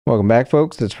Welcome back,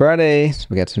 folks. It's Friday, so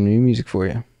we got some new music for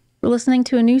you. We're listening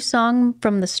to a new song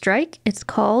from The Strike. It's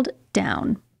called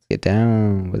Down. Get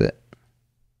down with it.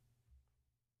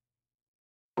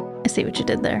 I see what you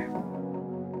did there.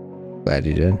 Glad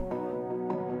you did.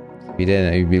 If you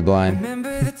didn't, you'd be blind.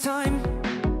 Remember the time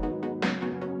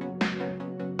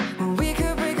when we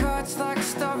could break hearts like a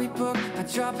storybook by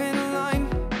dropping a line.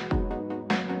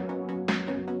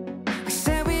 We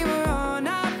said we were on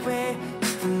our way,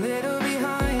 just a little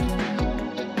behind.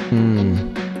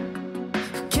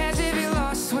 Can't you be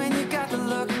lost when you got the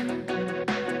look?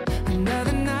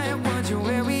 Another night, wonder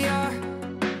where we are,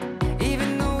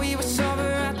 even though we were sober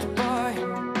at the bar.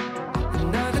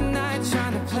 Another night,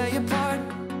 trying to play a part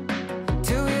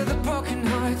to heal the broken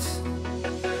hearts.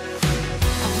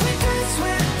 We dance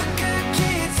with the good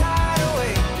kids hide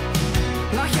away,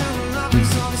 like young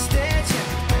lovers on the stage,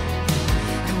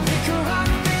 yeah. And we could rock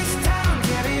this town,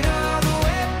 carry it all the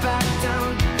way back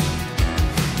down.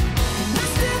 And I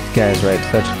still Guys write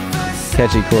such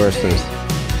catchy choruses.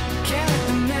 can't let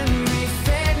the memory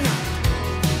fade now.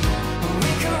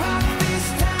 We could rock this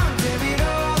town, carry it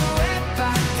all the way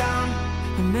back down.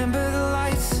 Remember the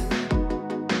lights,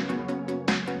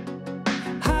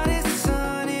 hot as the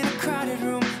sun in a crowded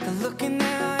room, the look in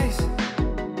their eyes.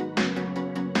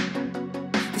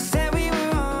 They said we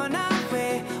were on our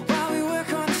way while we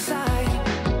work on the side.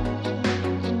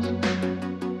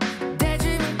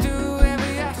 Daydreaming through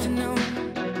every afternoon.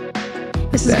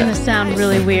 This is going to sound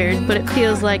really weird, but it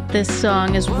feels like this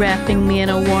song is wrapping me in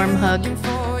a warm hug.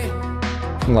 For you,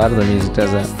 A lot of the music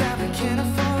does that. that we can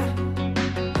afford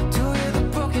to heal the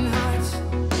broken hearts.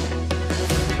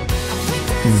 We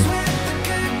dance with the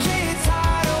good kids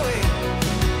hide away,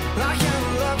 like young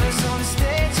lovers on the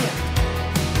stage,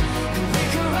 yeah. And we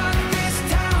could rock this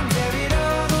town, carry it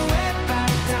all the way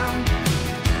back down.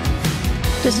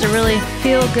 Just a really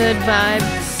feel-good vibe.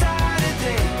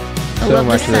 Saturday, I So love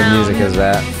much the of the sound. music is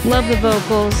that. Love the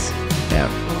vocals. Yeah.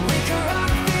 we could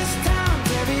rock this town,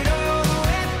 carry it all the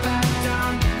way back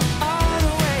down, all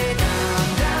the way down,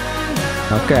 down,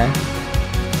 down. Okay.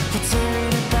 We're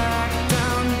turning it back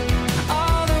down,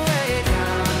 all the way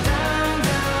down, down,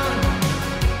 down.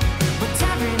 We're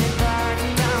tearing it back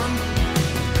down.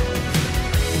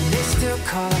 And they still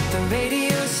call up the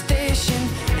radio station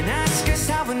and ask us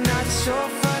how we're not so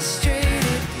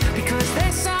frustrated, because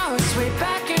they saw us way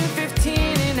back in 15,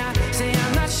 and I say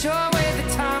I'm not sure where the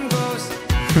time goes.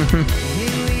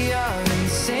 Here we are in the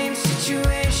same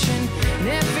situation, and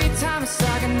every time it's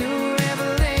like a new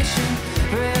revelation.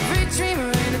 For every dreamer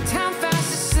in a town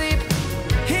fast asleep,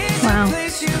 here's Wow. a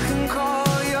place you can call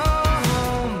your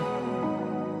home.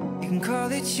 You can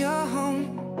call it your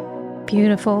home.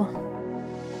 Beautiful.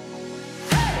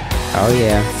 Oh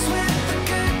yeah. That's when the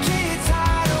good kids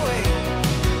hide away,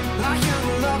 like young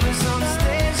lovers on the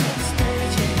stage,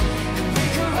 yeah. And we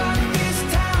could rock this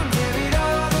town, carry it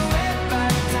all the way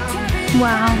back down.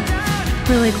 Wow.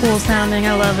 Really cool sounding.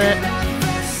 I love it.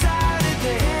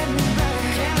 Saturday,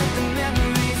 can't let the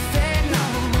memory fade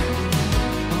now.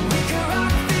 We could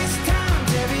rock this town,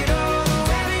 carry it all the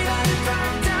way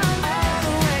back down, all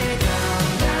the way down,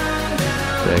 down,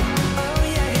 down. Sick. Oh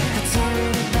yeah,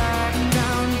 turning it back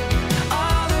down,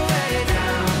 all the way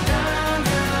down, down,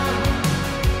 down.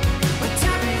 We're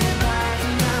tearing it back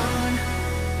down.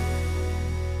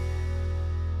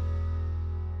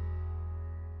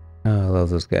 Oh, I love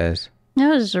those guys. That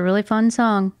was just a really fun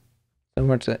song. So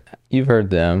much that you've heard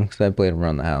them because I played them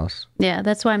around the house. Yeah,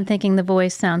 that's why I'm thinking the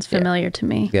voice sounds familiar to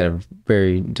me. They got a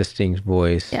very distinct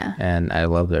voice. Yeah. And I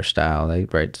love their style. They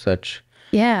write such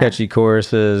Yeah. catchy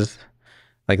choruses.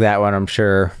 Like that one, I'm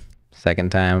sure.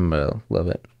 Second time, but I'll love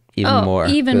it even more.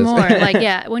 Even 'cause- more. Like,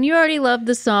 yeah, when you already love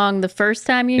the song, the first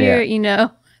time you hear Yeah. it, you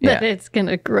know that Yeah. it's going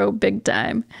to grow big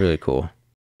time. Really cool.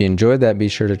 If you enjoyed that, be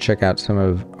sure to check out some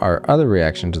of our other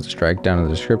reactions to the strike down in the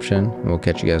description. And we'll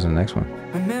catch you guys in the next one.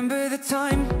 Remember the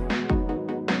time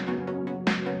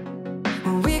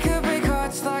when we could break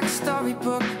hearts like a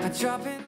storybook by dropping